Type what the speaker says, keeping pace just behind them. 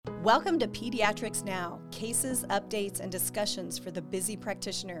Welcome to Pediatrics Now, cases, updates, and discussions for the busy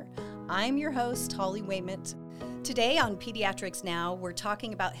practitioner. I'm your host, Holly Wayment. Today on Pediatrics Now, we're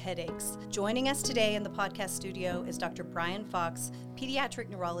talking about headaches. Joining us today in the podcast studio is Dr. Brian Fox, pediatric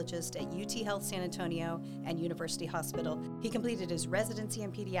neurologist at UT Health San Antonio and University Hospital. He completed his residency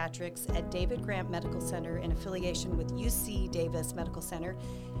in pediatrics at David Grant Medical Center in affiliation with UC Davis Medical Center,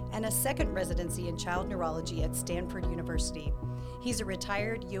 and a second residency in child neurology at Stanford University. He's a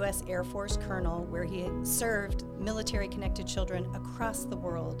retired U.S. Air Force colonel where he served military-connected children across the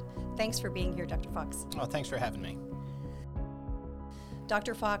world. Thanks for being here, Dr. Fox. Oh, thanks for having me.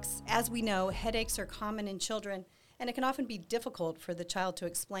 Dr. Fox, as we know, headaches are common in children, and it can often be difficult for the child to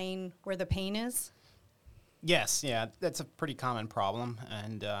explain where the pain is. Yes, that's a pretty common problem.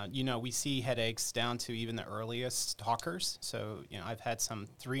 And, we see headaches down to even the earliest talkers. So, I've had some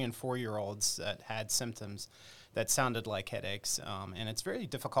 3 and 4 year olds that had symptoms that sounded like headaches, and it's very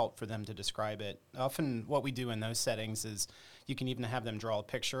difficult for them to describe it. Often what we do in those settings is you can even have them draw a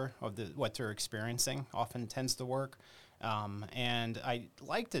picture of what they're experiencing, often tends to work. And I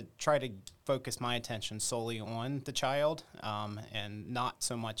like to try to focus my attention solely on the child and not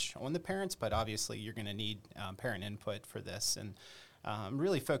so much on the parents, but obviously you're going to need parent input for this. And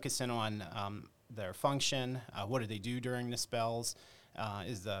really focus in on their function, what do they do during the spells,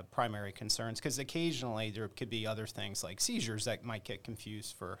 is the primary concerns, because occasionally there could be other things like seizures that might get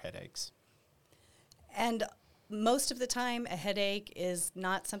confused for headaches. And most of the time, a headache is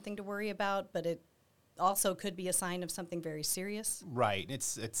not something to worry about, but it also could be a sign of something very serious. Right.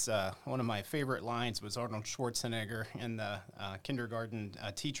 It's one of my favorite lines was Arnold Schwarzenegger in the kindergarten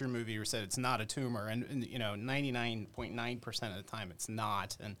teacher movie who said it's not a tumor, and 99.9% of the time it's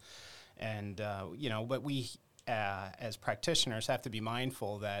not, but we as practitioners have to be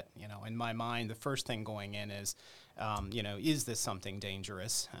mindful that, in my mind, the first thing going in is this something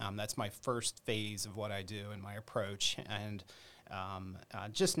dangerous? That's my first phase of what I do in my approach. And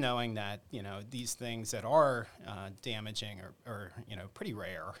just knowing that, these things that are damaging are pretty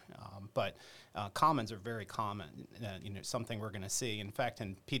rare, but commons are very common, something we're going to see. In fact,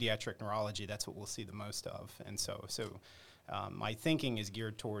 in pediatric neurology, that's what we'll see the most of. And so my thinking is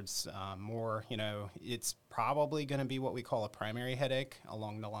geared towards more, it's probably going to be what we call a primary headache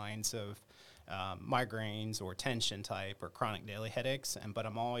along the lines of migraines or tension type or chronic daily headaches. But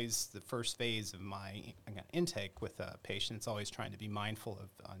I'm always, the first phase of my intake with patients, always trying to be mindful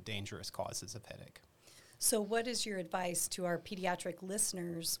of dangerous causes of headache. So what is your advice to our pediatric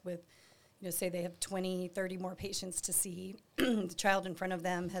listeners with, say they have 20, 30 more patients to see, the child in front of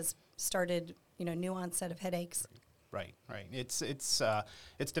them has started, new onset of headaches? Right.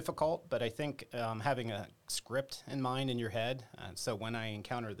 It's difficult, but I think having a script in mind in your head. So when I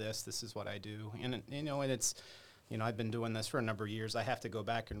encounter this is what I do, and it's, I've been doing this for a number of years. I have to go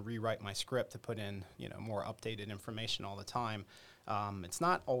back and rewrite my script to put in, more updated information all the time. It's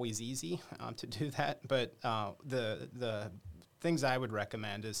not always easy to do that, but the things I would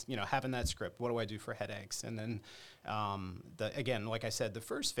recommend is, having that script. What do I do for headaches? And then, again, like I said, the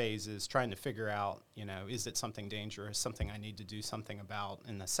first phase is trying to figure out, is it something dangerous, something I need to do something about?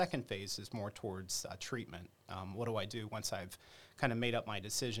 And the second phase is more towards treatment. What do I do once I've kind of made up my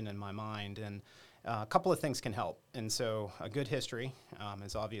decision in my mind? And a couple of things can help. And so a good history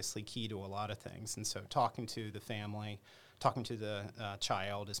is obviously key to a lot of things. And so talking to the family, talking to the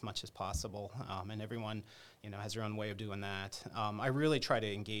child as much as possible, and everyone, has their own way of doing that. I really try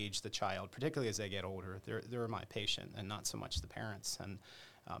to engage the child, particularly as they get older. They're my patient and not so much the parents,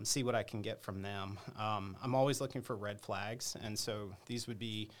 and see what I can get from them. I'm always looking for red flags, and so these would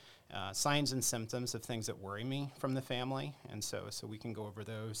be signs and symptoms of things that worry me from the family, and so we can go over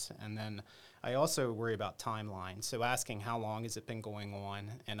those. And then I also worry about timeline, so asking how long has it been going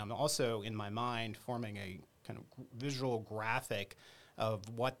on, and I'm also in my mind forming a kind of visual graphic of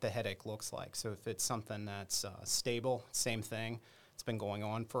what the headache looks like. So if it's something that's stable, same thing, it's been going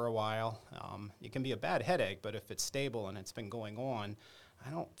on for a while. It can be a bad headache, but if it's stable and it's been going on, I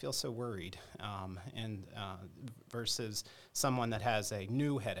don't feel so worried. Versus someone that has a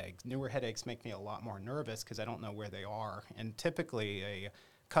new headache. Newer headaches make me a lot more nervous because I don't know where they are. And typically a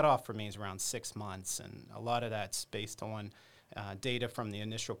cutoff for me is around 6 months, and a lot of that's based on data from the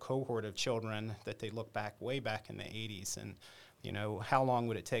initial cohort of children that they look way back in the 80s. And, how long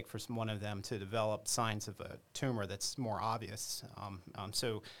would it take for one of them to develop signs of a tumor that's more obvious?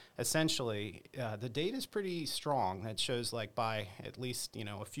 So essentially, the data is pretty strong. That shows like by at least,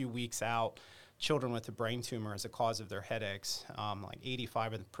 a few weeks out, children with a brain tumor as a cause of their headaches, like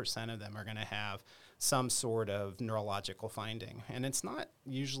 85% of them are going to have some sort of neurological finding. And it's not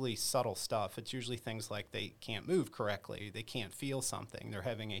usually subtle stuff. It's usually things like they can't move correctly, they can't feel something, they're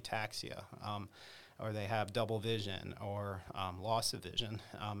having ataxia, or they have double vision or loss of vision.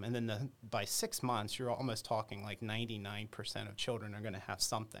 And then by 6 months, you're almost talking like 99% of children are going to have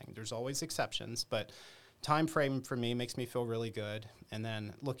something. There's always exceptions, but time frame for me makes me feel really good. And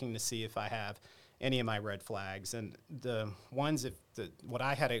then looking to see if I have any of my red flags. And the ones, what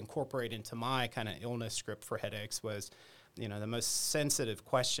I had to incorporate into my kind of illness script for headaches was, the most sensitive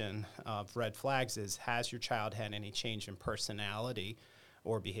question of red flags is, has your child had any change in personality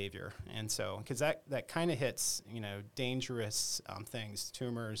or behavior? And so, because that kind of hits, dangerous things,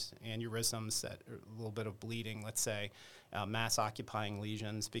 tumors, aneurysms, that a little bit of bleeding, let's say, mass occupying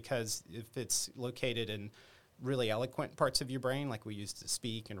lesions, because if it's located in really eloquent parts of your brain, like we use to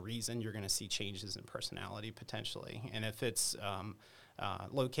speak and reason, you're going to see changes in personality potentially. And if it's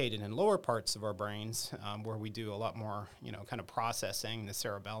located in lower parts of our brains, where we do a lot more, kind of processing, the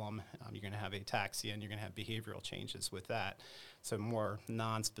cerebellum, you're going to have ataxia and you're going to have behavioral changes with that. So more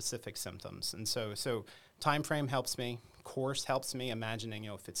non-specific symptoms. And so time frame helps me. Course helps me. Imagining,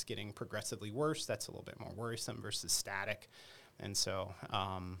 if it's getting progressively worse, that's a little bit more worrisome versus static. And so,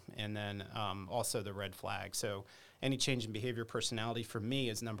 and then also the red flag. So any change in behavior, personality for me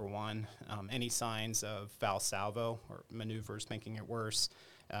is number one. Any signs of Valsalva or maneuvers making it worse,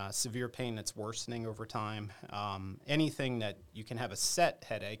 severe pain that's worsening over time, anything that you can have a set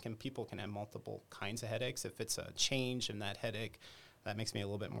headache, and people can have multiple kinds of headaches. If it's a change in that headache, that makes me a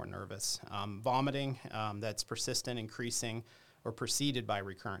little bit more nervous. Vomiting that's persistent, increasing, or preceded by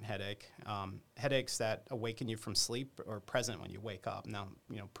recurrent headache. Headaches that awaken you from sleep or present when you wake up. Now,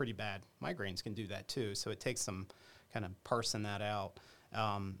 pretty bad migraines can do that too, so it takes some kind of parsing that out.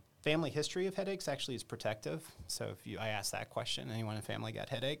 Family history of headaches actually is protective. So I ask that question, anyone in family got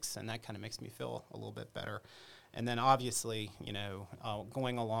headaches? And that kind of makes me feel a little bit better. And then obviously,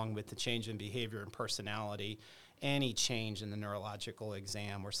 going along with the change in behavior and personality, any change in the neurological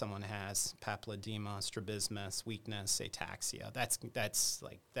exam where someone has papilledema, strabismus, weakness, ataxia, that's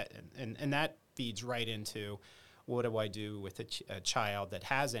like that, and that feeds right into what do I do with a child that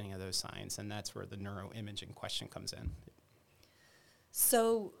has any of those signs, and that's where the neuroimaging question comes in.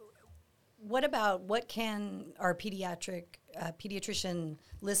 So what can our pediatrician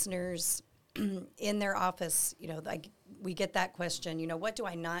listeners in their office, like we get that question, what do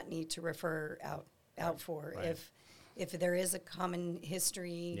I not need to refer out for? Right. If there is a common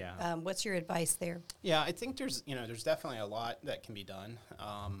history, Yeah. What's your advice there? Yeah, I think there's definitely a lot that can be done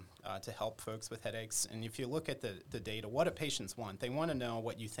to help folks with headaches. And if you look at the data, what do patients want? They want to know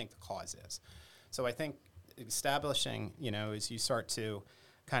what you think the cause is. So I think establishing, as you start to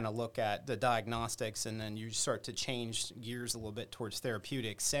kind of look at the diagnostics and then you start to change gears a little bit towards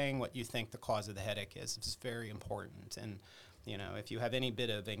therapeutics, saying what you think the cause of the headache is very important. And if you have any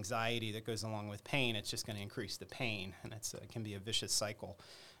bit of anxiety that goes along with pain, it's just going to increase the pain, and it can be a vicious cycle.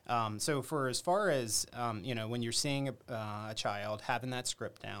 So for as far as, when you're seeing a child, having that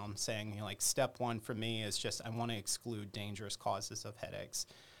script down, saying, like, step one for me is just I want to exclude dangerous causes of headaches.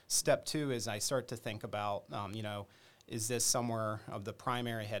 Step two is I start to think about, is this somewhere of the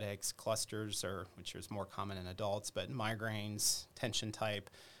primary headaches, clusters, which is more common in adults, but migraines, tension type,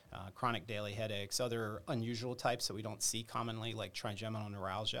 chronic daily headaches, other unusual types that we don't see commonly, like trigeminal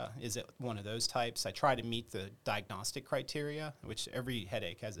neuralgia. Is it one of those types? I try to meet the diagnostic criteria, which every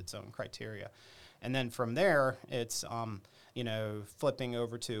headache has its own criteria. And then from there, it's, flipping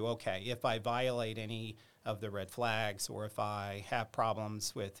over to, okay, if I violate any of the red flags or if I have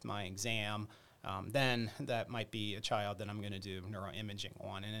problems with my exam, then that might be a child that I'm going to do neuroimaging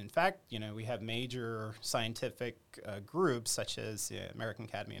on. And in fact, we have major scientific groups such as the American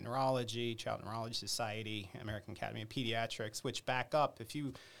Academy of Neurology, Child Neurology Society, American Academy of Pediatrics, which back up if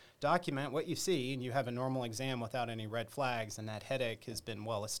you document what you see and you have a normal exam without any red flags and that headache has been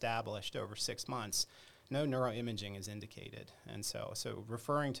well established over 6 months, no neuroimaging is indicated. And so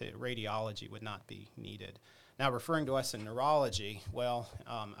referring to radiology would not be needed. Now, referring to us in neurology, well,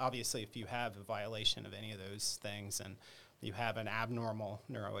 obviously, if you have a violation of any of those things and you have an abnormal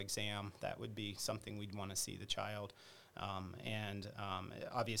neuro exam, that would be something we'd want to see the child.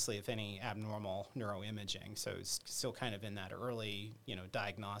 Obviously, if any abnormal neuroimaging, so it's still kind of in that early,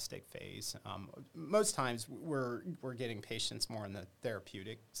 diagnostic phase. Most times, we're getting patients more on the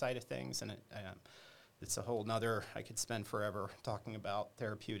therapeutic side of things, and it's a whole nother, I could spend forever talking about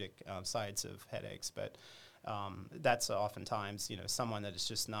therapeutic sides of headaches, but that's oftentimes, someone that is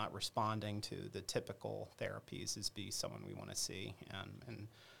just not responding to the typical therapies is someone we want to see. And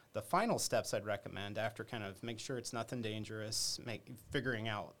the final steps I'd recommend after kind of make sure it's nothing dangerous, figuring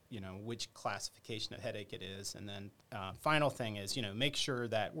out, which classification of headache it is. And then final thing is, make sure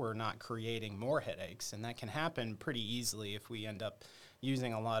that we're not creating more headaches. And that can happen pretty easily if we end up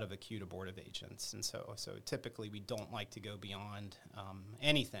using a lot of acute abortive agents. And so typically we don't like to go beyond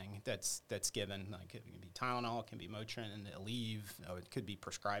anything that's given. Like it can be Tylenol, it can be Motrin and Aleve. It could be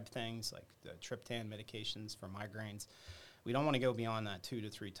prescribed things like the triptan medications for migraines. We don't want to go beyond that 2 to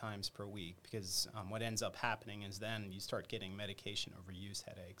 3 times per week because what ends up happening is then you start getting medication overuse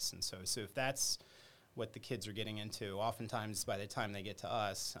headaches. And so if that's what the kids are getting into, oftentimes by the time they get to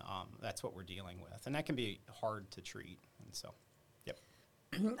us, that's what we're dealing with. And that can be hard to treat. And so, yep.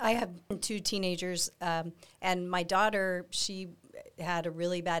 I have 2 teenagers, and my daughter, she had a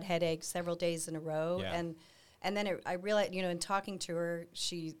really bad headache several days in a row. Yeah. And then I realized, in talking to her,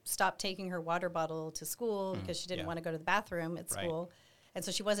 she stopped taking her water bottle to school because she didn't want to go to the bathroom at school. And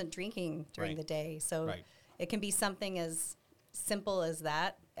so she wasn't drinking during the day. So it can be something as simple as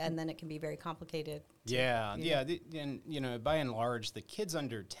that, and then it can be very complicated. And by and large, the kids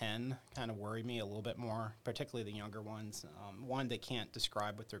under 10 kind of worry me a little bit more, particularly the younger ones. One, they can't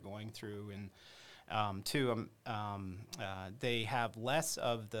describe what they're going through, and two, they have less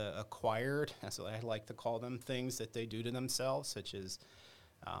of the acquired, that's what I like to call them, things that they do to themselves, such as,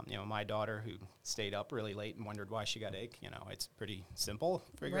 my daughter who stayed up really late and wondered why she got ache. It's pretty simple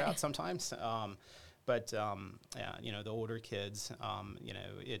to figure out sometimes. But the older kids,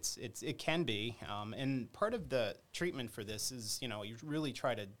 it can be. And part of the treatment for this is, you really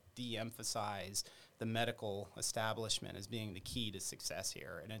try to de-emphasize the medical establishment as being the key to success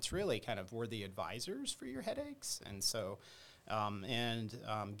here. And it's really kind of we're the advisors for your headaches. And so,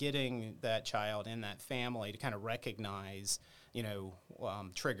 getting that child in that family to kind of recognize,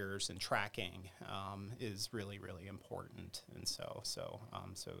 triggers and tracking is really, really important. And so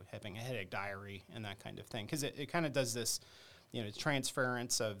having a headache diary and that kind of thing, because it kind of does this,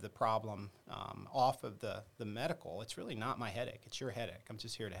 transference of the problem off of the medical. It's really not my headache. It's your headache. I'm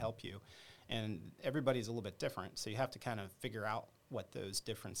just here to help you. And everybody's a little bit different, so you have to kind of figure out what those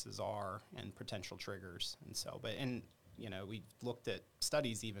differences are and potential triggers. And so, we looked at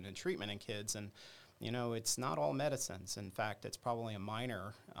studies even in treatment in kids, and it's not all medicines. In fact, it's probably a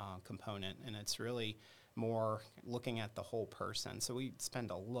minor component, and it's really more looking at the whole person. So we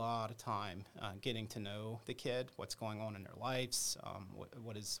spend a lot of time getting to know the kid, what's going on in their lives,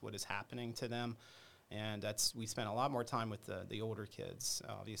 what is happening to them. And we spend a lot more time with the older kids,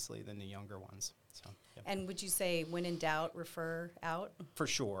 obviously, than the younger ones. So, yep. And would you say, when in doubt, refer out? For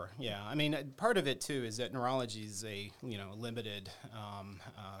sure, yeah. I mean, part of it, too, is that neurology is a, limited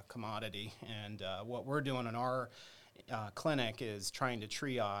commodity. And what we're doing in our clinic is trying to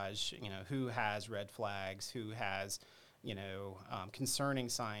triage, who has red flags, who has, concerning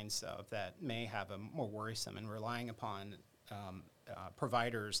signs that may have a more worrisome, and relying upon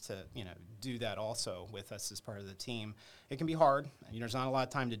providers to, do that also with us as part of the team. It can be hard. There's not a lot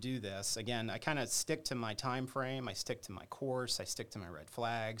of time to do this. Again, I kind of stick to my time frame. I stick to my course. I stick to my red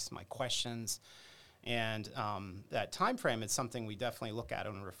flags, my questions. And that time frame is something we definitely look at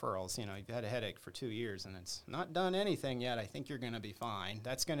on referrals. You've had a headache for 2 years and it's not done anything yet. I think you're going to be fine.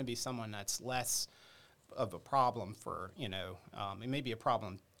 That's going to be someone that's less of a problem for, it may be a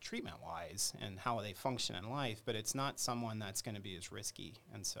problem treatment-wise and how they function in life, but it's not someone that's going to be as risky.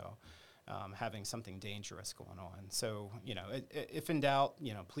 And so having something dangerous going on. So, if in doubt,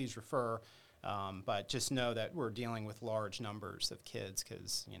 please refer. But just know that we're dealing with large numbers of kids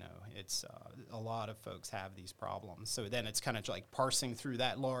because, it's a lot of folks have these problems. So then it's kind of like parsing through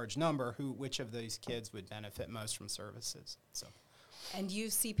that large number, which of these kids would benefit most from services. So. And you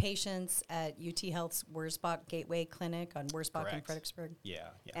see patients at UT Health's Wurzbach Gateway Clinic on Wurzbach Correct. in Fredericksburg? Yeah,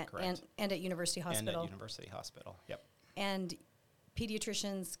 correct. And at University Hospital? And at University Hospital, yep. And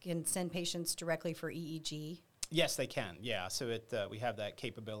pediatricians can send patients directly for EEG? Yes, they can, yeah. So we have that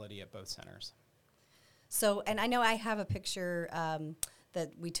capability at both centers. So, and I know I have a picture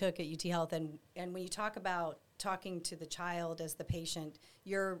that we took at UT Health, and when you talk about talking to the child as the patient,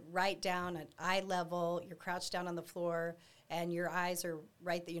 you're right down at eye level, you're crouched down on the floor, and your eyes are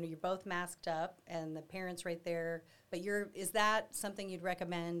right there, you're both masked up, and the parent's right there. But is that something you'd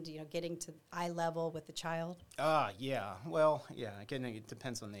recommend, getting to eye level with the child? Yeah. Well, yeah, again, it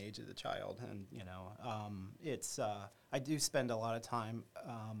depends on the age of the child. And, I do spend a lot of time,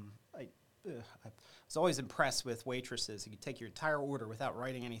 I was always impressed with waitresses who could take your entire order without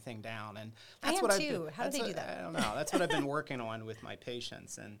writing anything down. And that's I am too. How do they do that? I don't know. That's what I've been working on with my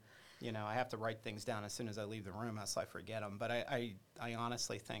patients. And, I have to write things down as soon as I leave the room, else I forget them. But I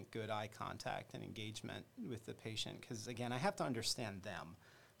honestly think good eye contact and engagement with the patient, because, again, I have to understand them.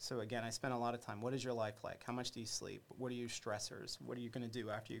 So again, I spend a lot of time. What is your life like? How much do you sleep? What are your stressors? What are you going to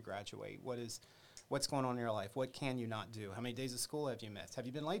do after you graduate? What's going on in your life? What can you not do? How many days of school have you missed? Have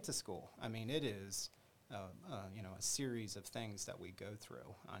you been late to school? I mean, it is, a series of things that we go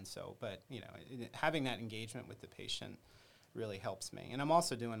through. And so, but, having that engagement with the patient really helps me. And I'm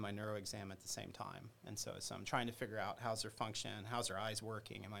also doing my neuro exam at the same time. And so I'm trying to figure out how's their function, how's their eyes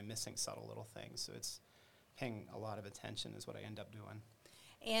working, am I missing subtle little things? So it's paying a lot of attention is what I end up doing.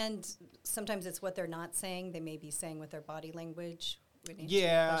 And sometimes it's what they're not saying. They may be saying with their body language.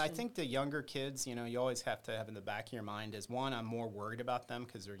 Yeah, I think the younger kids, you always have to have in the back of your mind is, one, I'm more worried about them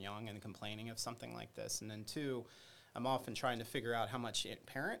because they're young and complaining of something like this. And then two, I'm often trying to figure out how much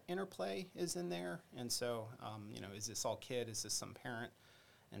parent interplay is in there. And so, is this all kid? Is this some parent?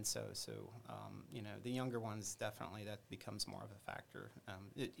 And so the younger ones, definitely that becomes more of a factor.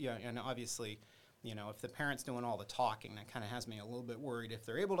 And obviously, if the parent's doing all the talking, that kind of has me a little bit worried. If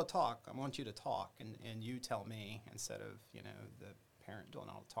they're able to talk, I want you to talk, and you tell me instead of, the parent doing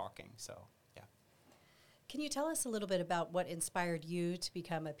all the talking. So, yeah. Can you tell us a little bit about what inspired you to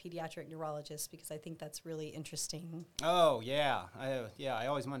become a pediatric neurologist? Because I think that's really interesting. Oh, yeah. I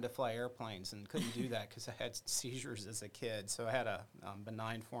always wanted to fly airplanes and couldn't do that because I had seizures as a kid. So I had a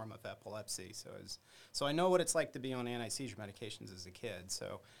benign form of epilepsy. So I know what it's like to be on anti-seizure medications as a kid.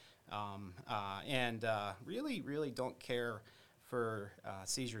 So, really, really don't care for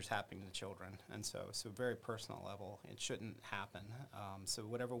seizures happening to children. And so very personal level, it shouldn't happen. So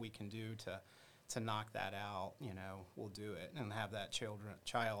whatever we can do to knock that out, we'll do it and have that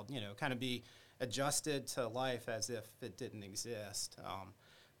child, kind of be adjusted to life as if it didn't exist.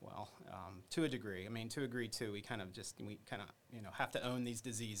 To a degree. I mean, to a degree, too, we kind of have to own these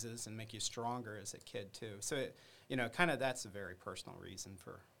diseases and make you stronger as a kid, too. So, that's a very personal reason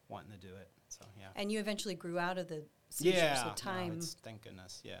for wanting to do it. So, yeah. And you eventually grew out of the seizures with time. No, thank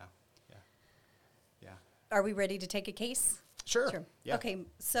goodness, yeah. Are we ready to take a case? Sure. Yeah. Okay,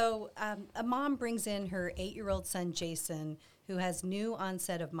 so a mom brings in her 8-year-old son, Jason, who has new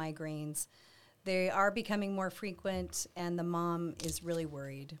onset of migraines. They are becoming more frequent, and the mom is really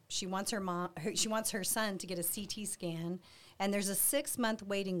worried. She wants her son to get a CT scan, and there's a 6-month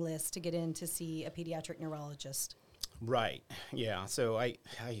waiting list to get in to see a pediatric neurologist. Right. Yeah. So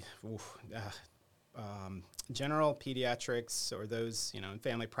general pediatrics, or those in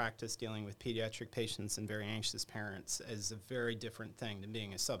family practice dealing with pediatric patients and very anxious parents, is a very different thing than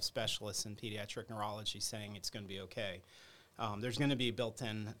being a subspecialist in pediatric neurology saying it's going to be okay. There's going to be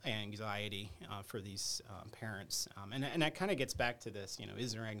built-in anxiety for these parents. And that kind of gets back to this,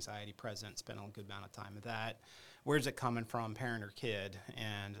 is there anxiety present? Spend a good amount of time with that. Where's it coming from, parent or kid?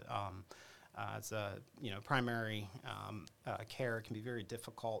 And as a primary care, it can be very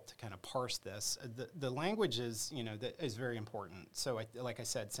difficult to kind of parse this. The language is, that is very important. So like I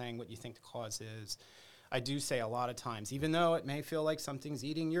said, saying what you think the cause is. I do say a lot of times, even though it may feel like something's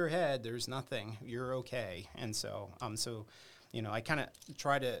eating your head, there's nothing, you're okay. And so, I kind of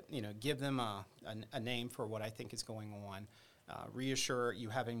try to, give them a name for what I think is going on, reassure you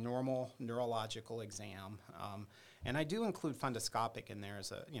have a normal neurological exam. And I do include fundoscopic in there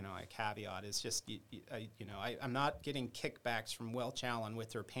as a caveat. It's just, I'm not getting kickbacks from Welch Allyn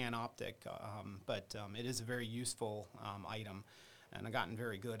with their Panoptic, but it is a very useful item. And I've gotten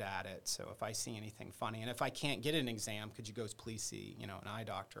very good at it. So if I see anything funny, and if I can't get an exam, could you please see, an eye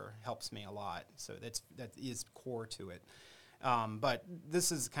doctor? Helps me a lot. So that is core to it. But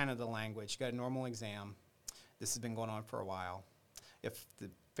this is kind of the language. You got a normal exam. This has been going on for a while. If the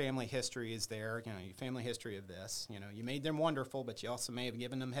family history is there, your family history of this, you made them wonderful, but you also may have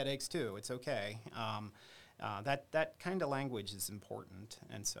given them headaches too. It's okay. That kind of language is important.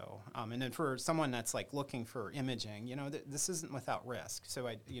 And so, and then for someone that's like looking for imaging, this isn't without risk. So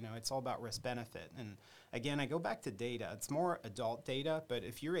it's all about risk benefit. And again, I go back to data. It's more adult data, but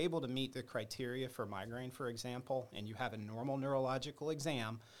if you're able to meet the criteria for migraine, for example, and you have a normal neurological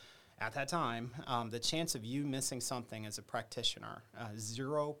exam at that time, the chance of you missing something as a practitioner,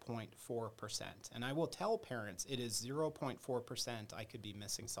 0.4%. And I will tell parents it is 0.4% I could be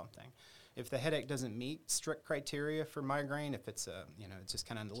missing something. If the headache doesn't meet strict criteria for migraine, if it's it's just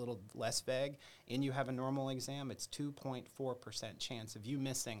kind of a little less vague, and you have a normal exam, it's 2.4% chance of you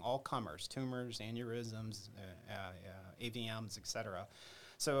missing all comers, tumors, aneurysms, AVMs, etc.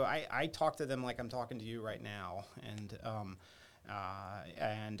 So I talk to them like I'm talking to you right now,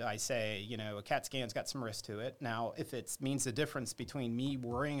 and I say, a CAT scan's got some risk to it. Now, if it means the difference between me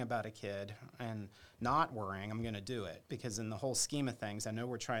worrying about a kid and not worrying, I'm going to do it. Because in the whole scheme of things, I know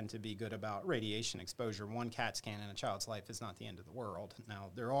we're trying to be good about radiation exposure. One CAT scan in a child's life is not the end of the world. Now,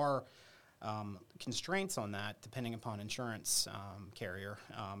 there are constraints on that depending upon insurance carrier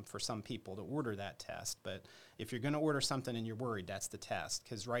for some people to order that test. But if you're going to order something and you're worried, that's the test,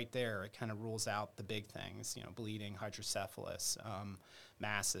 because right there it kind of rules out the big things, bleeding, hydrocephalus,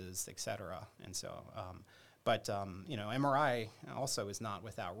 masses, etc. And so, MRI also is not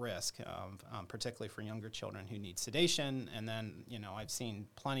without risk, particularly for younger children who need sedation. And then, I've seen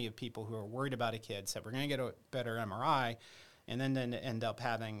plenty of people who are worried about a kid, said, we're going to get a better MRI, and then end up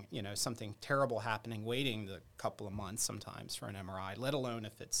having, something terrible happening, waiting the couple of months sometimes for an MRI, let alone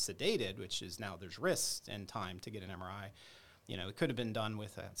if it's sedated, which is now there's risks and time to get an MRI. It could have been done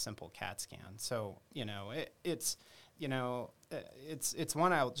with a simple CAT scan. So, it's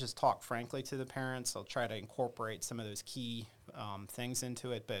one I'll just talk frankly to the parents. I'll try to incorporate some of those key things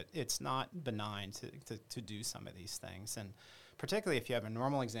into it, but it's not benign to do some of these things. And particularly if you have a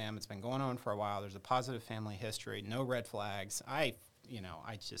normal exam, it's been going on for a while, there's a positive family history, no red flags, I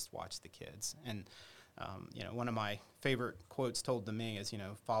just watch the kids. And, one of my favorite quotes told to me is,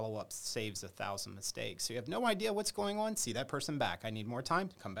 follow-up saves 1,000 mistakes. So you have no idea what's going on, see that person back. I need more time,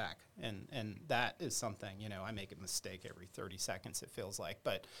 come back. And that is something, I make a mistake every 30 seconds, it feels like.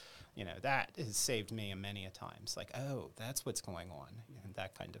 But, that has saved me many a times. Like, oh, that's what's going on, and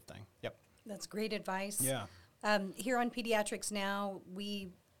that kind of thing. Yep. That's great advice. Yeah. Here on Pediatrics Now, we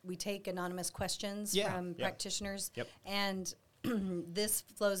take anonymous questions from practitioners. Yep. And this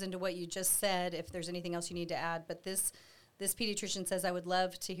flows into what you just said, if there's anything else you need to add. But this pediatrician says, I would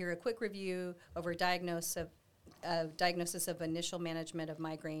love to hear a quick review over diagnosis of initial management of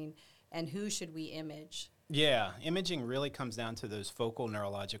migraine, and who should we image? Yeah, imaging really comes down to those focal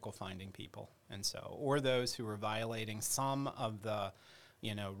neurological finding people, and so, or those who are violating some of the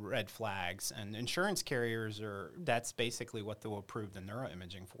red flags. And insurance carriers that's basically what they'll approve the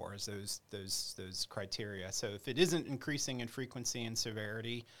neuroimaging for, is those criteria. So if it isn't increasing in frequency and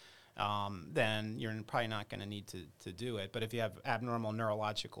severity, then you're probably not going to need to do it. But if you have abnormal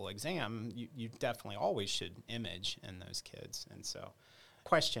neurological exam, you definitely always should image in those kids. And so,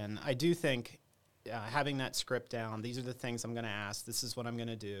 question, I do think having that script down, these are the things I'm going to ask, this is what I'm going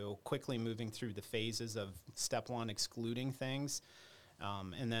to do, quickly moving through the phases of step 1, excluding things,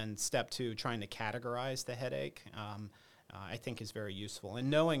 and then step 2, trying to categorize the headache, I think is very useful. And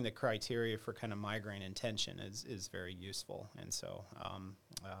knowing the criteria for kind of migraine intention is very useful. And so,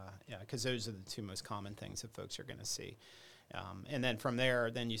 because those are the two most common things that folks are going to see. And then from there,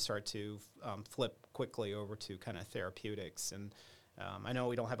 then you start to flip quickly over to kind of therapeutics. And I know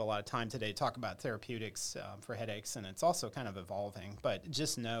we don't have a lot of time today to talk about therapeutics for headaches, and it's also kind of evolving, but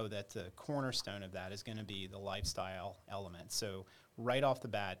just know that the cornerstone of that is going to be the lifestyle element. So right off the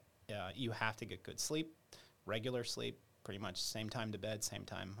bat, you have to get good sleep, regular sleep, pretty much same time to bed, same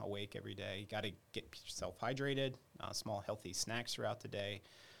time awake every day. You got to get yourself hydrated, small healthy snacks throughout the day.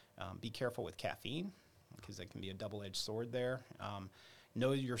 Be careful with caffeine, because it can be a double-edged sword there.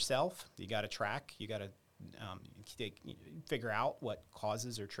 Know yourself. You got to track. You got to figure out what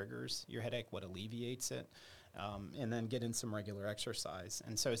causes or triggers your headache, what alleviates it, and then get in some regular exercise.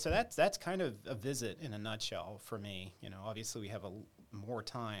 And so that's kind of a visit in a nutshell for me. Obviously we have more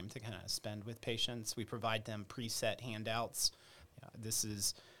time to kind of spend with patients. We provide them preset handouts. This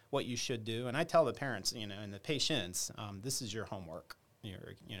is what you should do. And I tell the parents, and the patients, this is your homework.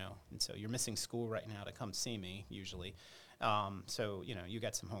 And so you're missing school right now to come see me usually. So, you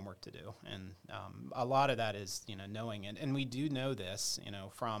got some homework to do. And a lot of that is, knowing it. And we do know this,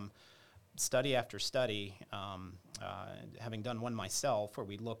 from study after study, having done one myself where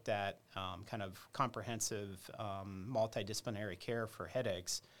we looked at kind of comprehensive multidisciplinary care for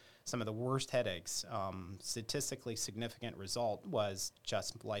headaches. Some of the worst headaches, statistically significant result was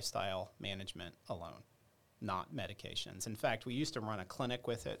just lifestyle management alone, not medications. In fact, we used to run a clinic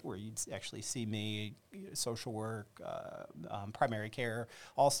with it where you'd actually see me, social work, primary care,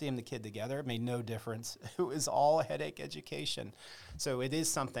 all seeing the kid together. It made no difference. It was all headache education. So it is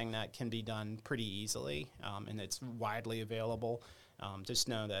something that can be done pretty easily, and it's widely available. Just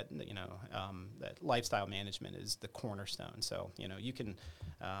know that, that lifestyle management is the cornerstone. So, you can,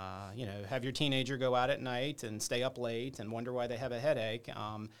 have your teenager go out at night and stay up late and wonder why they have a headache.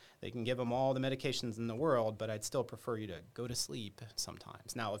 They can give them all the medications in the world, but I'd still prefer you to go to sleep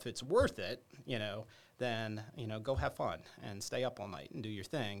sometimes. Now, if it's worth it, then, go have fun and stay up all night and do your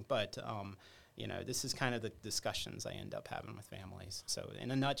thing. But, this is kind of the discussions I end up having with families. So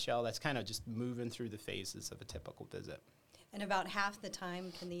in a nutshell, that's kind of just moving through the phases of a typical visit. And about half the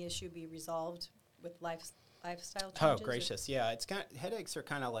time, can the issue be resolved with lifestyle changes? Oh, gracious. Yeah, it's headaches are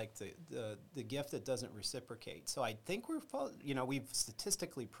kind of like the gift that doesn't reciprocate. So I think we've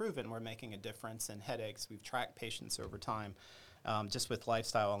statistically proven we're making a difference in headaches. We've tracked patients over time. just with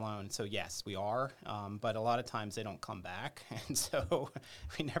lifestyle alone. So yes, we are, but a lot of times they don't come back, and so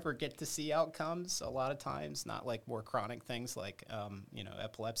we never get to see outcomes. A lot of times, not like more chronic things like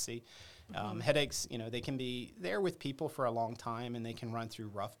epilepsy. Headaches, they can be there with people for a long time, and they can run through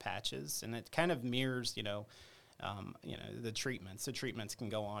rough patches, and it kind of mirrors, the treatments. The treatments can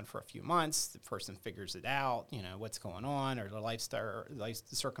go on for a few months. The person figures it out, what's going on, or the life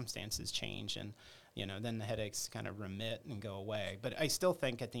circumstances change, and then the headaches kind of remit and go away. But I still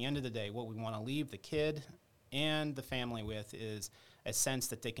think at the end of the day, what we want to leave the kid and the family with is a sense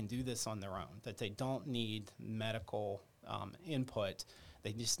that they can do this on their own, that they don't need medical input.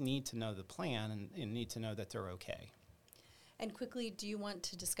 They just need to know the plan and need to know that they're okay. And quickly, do you want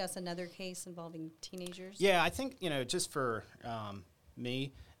to discuss another case involving teenagers? Yeah, I think, just for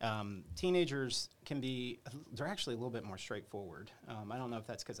me, teenagers they're actually a little bit more straightforward. I don't know if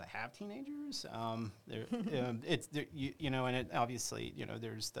that's because I have teenagers. And it obviously,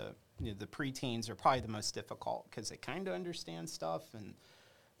 there's the preteens are probably the most difficult because they kind of understand stuff,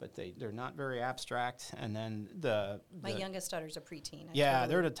 but they're not very abstract. And then my youngest daughter's a preteen.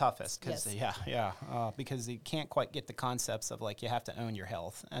 They're the toughest because yes. because they can't quite get the concepts of like you have to own your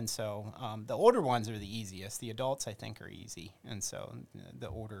health. And so the older ones are the easiest. The adults I think are easy, and so the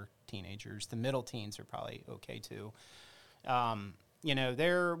older teenagers, the middle teens are probably okay too.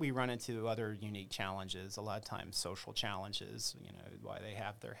 There we run into other unique challenges, a lot of times social challenges, why they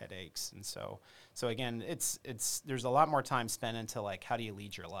have their headaches. And so again, there's a lot more time spent into like, how do you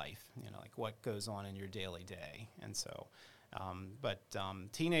lead your life? Like what goes on in your daily day. And so, but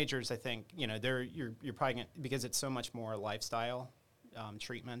teenagers, I think, you're probably gonna, because it's so much more lifestyle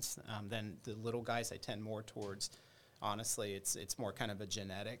treatments than the little guys, I tend more towards, honestly, it's more kind of a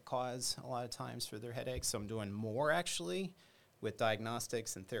genetic cause a lot of times for their headaches. So I'm doing more actually with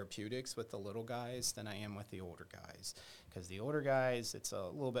diagnostics and therapeutics with the little guys than I am with the older guys. Because the older guys, it's a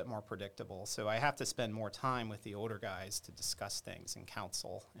little bit more predictable. So I have to spend more time with the older guys to discuss things and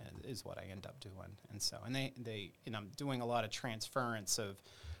counsel is what I end up doing. And so, and I'm doing a lot of transference of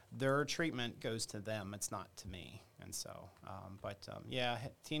their treatment goes to them. It's not to me. And so,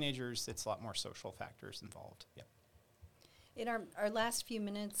 teenagers, it's a lot more social factors involved. Yep. In our last few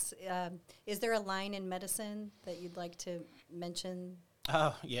minutes, is there a line in medicine that you'd like to mention?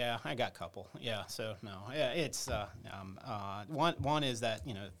 Oh, yeah, I got a couple. Yeah, so no, yeah, it's one is that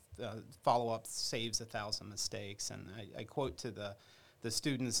follow-up saves 1,000 mistakes, and I quote to the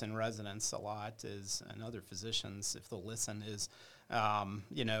students and residents a lot is, and other physicians if they'll listen, is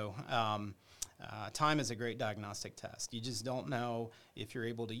time is a great diagnostic test. You just don't know if you're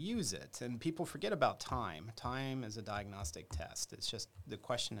able to use it. And people forget about time. Time is a diagnostic test. It's just the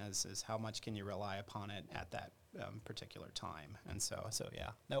question is how much can you rely upon it at that particular time. And so yeah,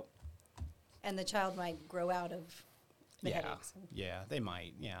 nope. And the child might grow out of the headaches. Yeah, they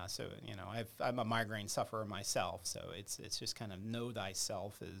might. Yeah, so I'm a migraine sufferer myself, so it's just kind of know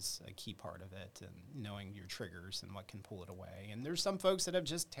thyself is a key part of it, and knowing your triggers and what can pull it away. And there's some folks that have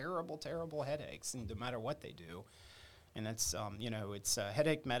just terrible, terrible headaches, and no matter what they do. And it's it's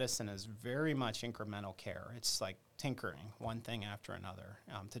headache medicine is very much incremental care. It's like tinkering one thing after another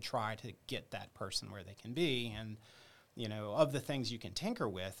to try to get that person where they can be. And of the things you can tinker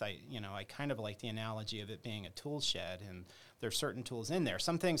with, I kind of like the analogy of it being a tool shed, and there's certain tools in there.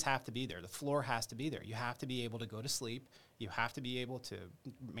 Some things have to be there. The floor has to be there. You have to be able to go to sleep. You have to be able to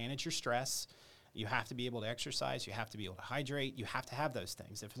manage your stress. You have to be able to exercise. You have to be able to hydrate. You have to have those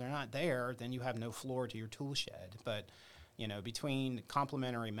things. If they're not there, then you have no floor to your tool shed. But between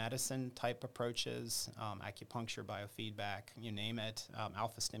complementary medicine type approaches, acupuncture, biofeedback, you name it,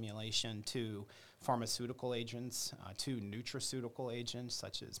 alpha stimulation, to pharmaceutical agents, to nutraceutical agents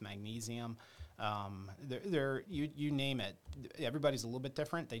such as magnesium, you name it. Everybody's a little bit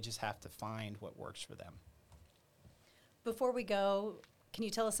different. They just have to find what works for them. Before we go, can you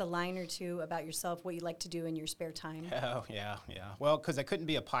tell us a line or two about yourself, what you like to do in your spare time? Oh, yeah. Well, because I couldn't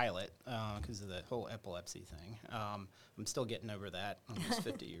be a pilot because of the whole epilepsy thing. I'm still getting over that almost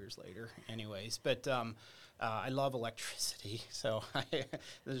 50 years later anyways. But I love electricity. So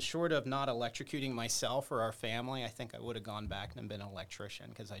short of not electrocuting myself or our family, I think I would have gone back and been an electrician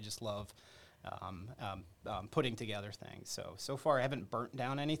because I just love putting together things. So far I haven't burnt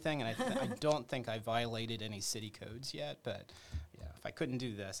down anything, and I don't think I violated any city codes yet, but yeah, if I couldn't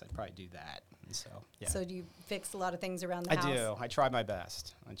do this, I'd probably do that. And so, yeah. So do you fix a lot of things around the house? I do. I try my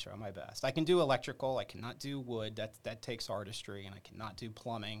best. I can do electrical. I cannot do wood. That takes artistry, and I cannot do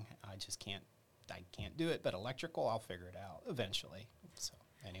plumbing. I can't do it, but electrical, I'll figure it out eventually. So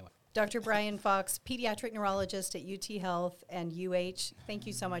anyway. Dr. Brian Fox, pediatric neurologist at UT Health and UH. Thank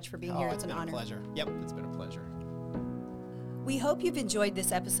you so much for being here. It's an honor. It's been a pleasure. Yep, it's been a pleasure. We hope you've enjoyed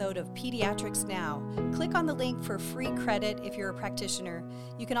this episode of Pediatrics Now. Click on the link for free credit if you're a practitioner.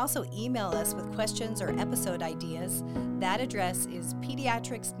 You can also email us with questions or episode ideas. That address is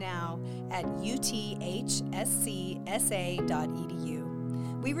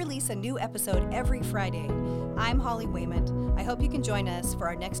pediatricsnow@uthscsa.edu. We release a new episode every Friday. I'm Holly Wayment. I hope you can join us for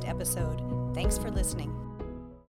our next episode. Thanks for listening.